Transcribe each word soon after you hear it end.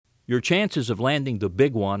Your chances of landing the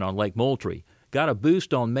big one on Lake Moultrie got a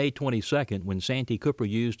boost on May 22nd when Santee Cooper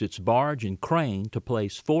used its barge and crane to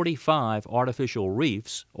place 45 artificial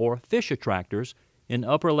reefs, or fish attractors, in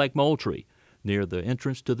upper Lake Moultrie, near the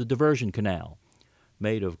entrance to the diversion canal.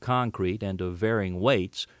 Made of concrete and of varying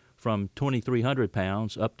weights, from 2,300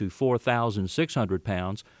 pounds up to 4,600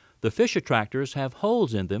 pounds, the fish attractors have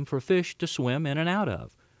holes in them for fish to swim in and out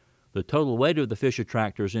of. The total weight of the fish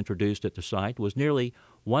attractors introduced at the site was nearly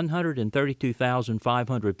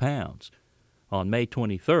 132,500 pounds. On May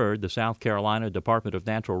 23rd, the South Carolina Department of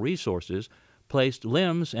Natural Resources placed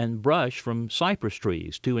limbs and brush from cypress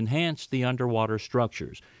trees to enhance the underwater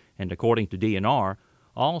structures, and according to DNR,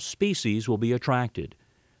 all species will be attracted.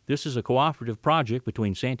 This is a cooperative project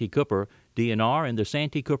between Santee Cooper, DNR, and the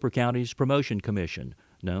Santee Cooper County's Promotion Commission,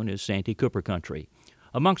 known as Santee Cooper Country.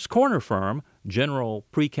 Amongst Corner Firm, General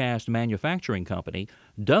Precast Manufacturing Company,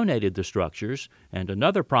 donated the structures, and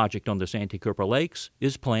another project on the Santee Cooper Lakes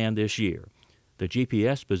is planned this year. The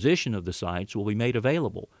GPS position of the sites will be made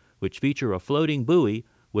available, which feature a floating buoy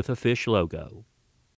with a fish logo.